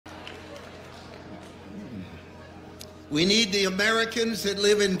We need the Americans that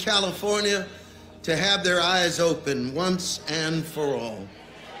live in California to have their eyes open once and for all.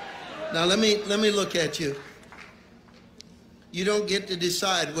 Now let me look at you. You don't get to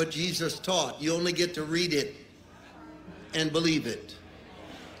decide what Jesus taught. You only get to read it and believe it.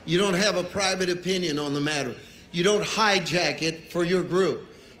 You don't have a private opinion on the matter. You don't hijack it for your group.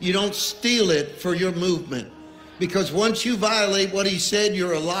 You don't steal it for your movement. Because once you violate what he said,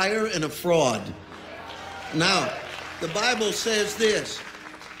 you're a liar and a fraud. Now, the Bible says this: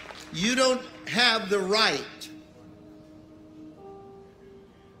 you don't have the right.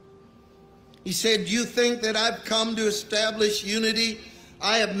 He said, you think that I've come to establish unity?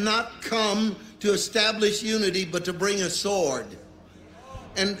 I have not come to establish unity, but to bring a sword.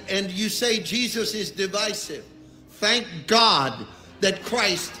 And you say Jesus is divisive. Thank God that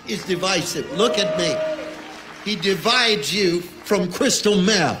Christ is divisive. Look at me. He divides you from crystal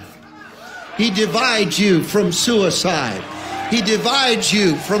meth. He divides you from suicide. He divides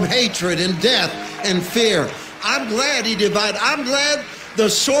you from hatred and death and fear. I'm glad he divided. I'm glad the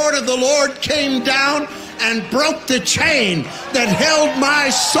sword of the Lord came down and broke the chain that held my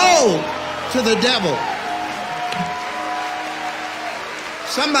soul to the devil.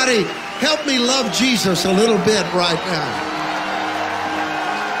 Somebody help me love Jesus a little bit right now.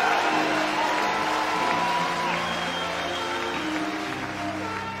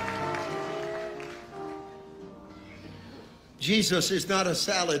 Jesus is not a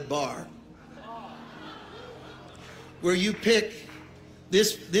salad bar where you pick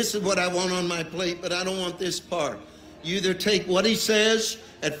this is what I want on my plate, but I don't want this part. You either take what he says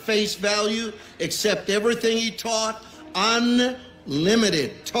at face value, accept everything he taught,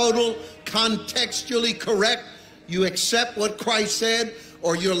 unlimited, total, contextually correct. You accept what Christ said,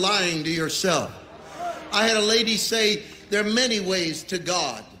 or you're lying to yourself. I had a lady say, there are many ways to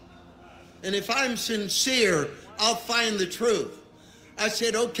God. And if I'm sincere, I'll find the truth. I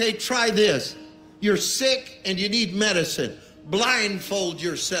said, okay, try this. You're sick and you need medicine. Blindfold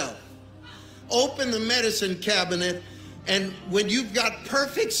yourself. Open the medicine cabinet, and when you've got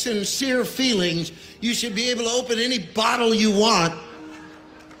perfect, sincere feelings, you should be able to open any bottle you want,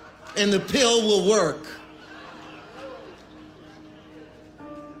 and the pill will work.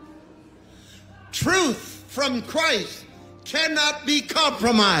 Truth from Christ cannot be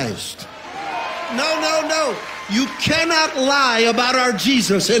compromised. No, no, no. You cannot lie about our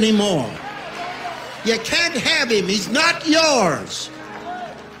Jesus anymore. You can't have him. He's not yours.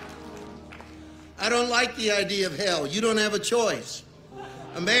 I don't like the idea of hell. You don't have a choice.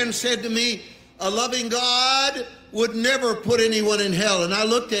 A man said to me, a loving God would never put anyone in hell. And I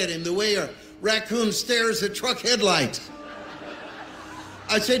looked at him the way a raccoon stares at truck headlights.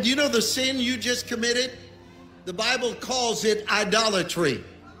 I said, you know the sin you just committed? The Bible calls it idolatry.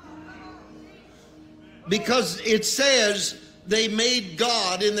 Because it says they made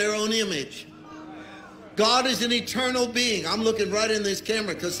God in their own image. God is an eternal being. I'm looking right in this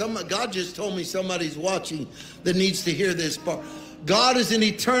camera because God just told me somebody's watching that needs to hear this part. God is an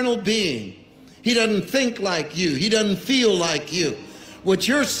eternal being. He doesn't think like you. He doesn't feel like you. What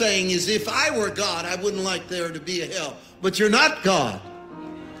you're saying is, if I were God, I wouldn't like there to be a hell. But you're not God.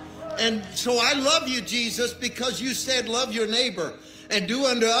 And so I love you, Jesus, because you said love your neighbor and do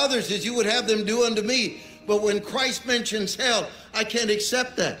unto others as you would have them do unto me. But when Christ mentions hell, I can't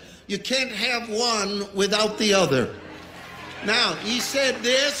accept that. You can't have one without the other. Now, he said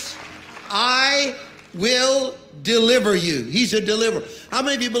this, I will deliver you. He's a deliverer. How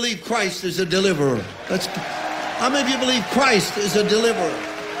many of you believe Christ is a deliverer? How many of you believe Christ is a deliverer?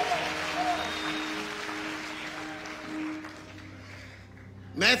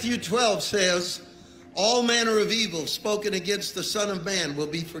 Matthew 12 says, all manner of evil spoken against the Son of Man will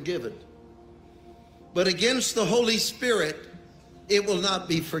be forgiven. But against the Holy Spirit, it will not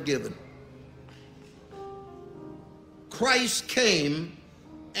be forgiven. Christ came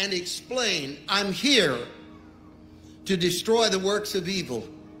and explained, I'm here to destroy the works of evil.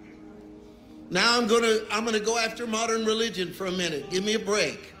 Now I'm going to go after modern religion for a minute. Give me a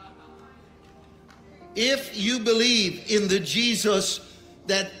break. If you believe in the Jesus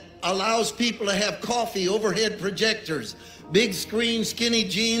that allows people to have coffee, overhead projectors, big screen, skinny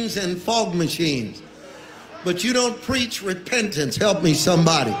jeans, and fog machines, but you don't preach repentance, help me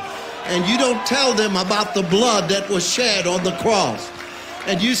somebody, and you don't tell them about the blood that was shed on the cross,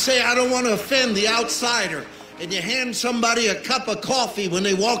 and you say, I don't want to offend the outsider, and you hand somebody a cup of coffee when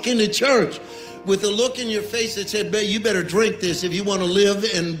they walk into church with a look in your face that said, you better drink this if you want to live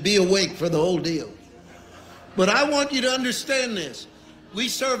and be awake for the whole deal. But I want you to understand this. We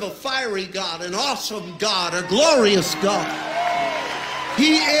serve a fiery God, an awesome God, a glorious God.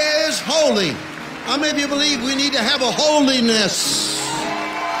 He is holy. How many of you believe we need to have a holiness?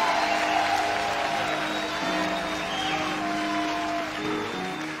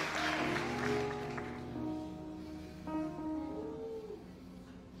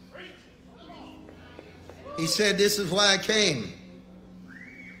 He said, this is why I came.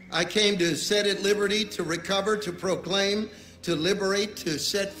 I came to set at liberty, to recover, to proclaim, to liberate, to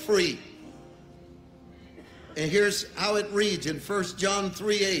set free. And here's how it reads in 1 John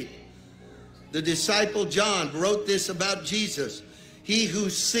 3:8. The disciple John wrote this about Jesus. He who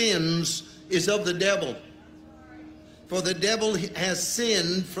sins is of the devil, for the devil has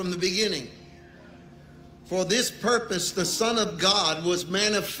sinned from the beginning. For this purpose the Son of God was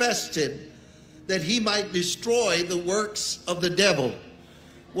manifested, that he might destroy the works of the devil.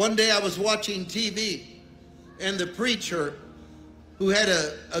 One day I was watching TV, and the preacher, who had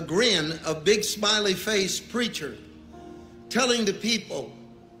a grin, a big smiley face preacher, telling the people,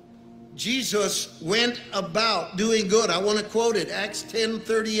 Jesus went about doing good. I want to quote it, Acts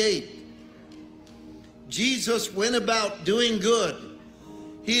 10:38. Jesus went about doing good,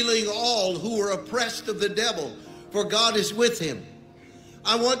 healing all who were oppressed of the devil, for God is with him.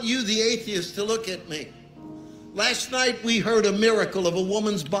 I want you, the atheist, to look at me. Last night we heard a miracle of a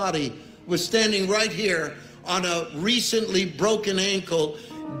woman's body was standing right here on a recently broken ankle,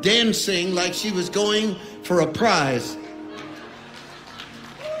 dancing like she was going for a prize.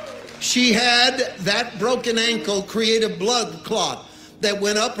 She had that broken ankle create a blood clot that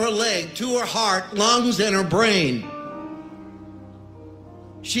went up her leg to her heart, lungs, and her brain.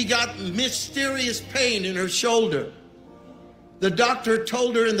 She got mysterious pain in her shoulder. The doctor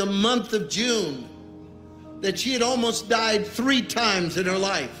told her in the month of June that she had almost died 3 times in her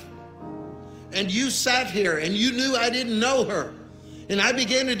life. And you sat here and you knew I didn't know her. And I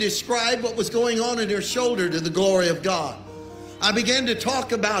began to describe what was going on in her shoulder to the glory of God. I began to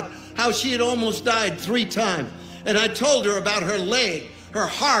talk about how she had almost died 3 times. And I told her about her leg, her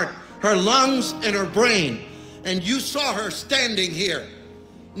heart, her lungs, and her brain. And you saw her standing here,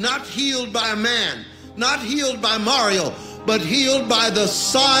 not healed by a man, not healed by Mario, but healed by the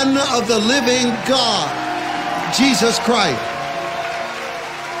Son of the living God, Jesus Christ.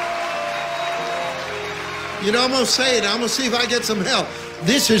 You know, I'm going to say it. I'm going to see if I get some help.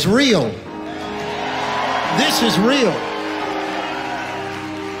 This is real. This is real.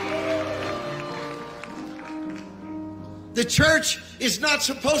 The church is not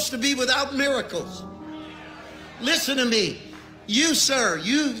supposed to be without miracles. Listen to me. You, sir,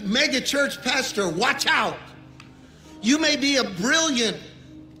 you mega church pastor, watch out. You may be a brilliant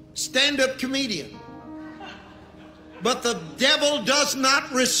stand-up comedian, but the devil does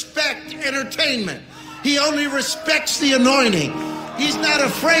not respect entertainment. He only respects the anointing. He's not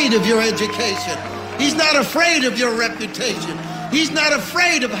afraid of your education. He's not afraid of your reputation. He's not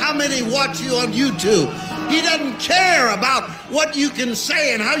afraid of how many watch you on YouTube. He doesn't care about what you can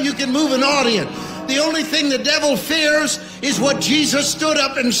say and how you can move an audience. The only thing the devil fears is what Jesus stood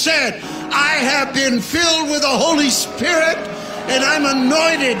up and said. I have been filled with the Holy Spirit, and I'm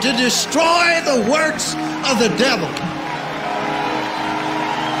anointed to destroy the works of the devil.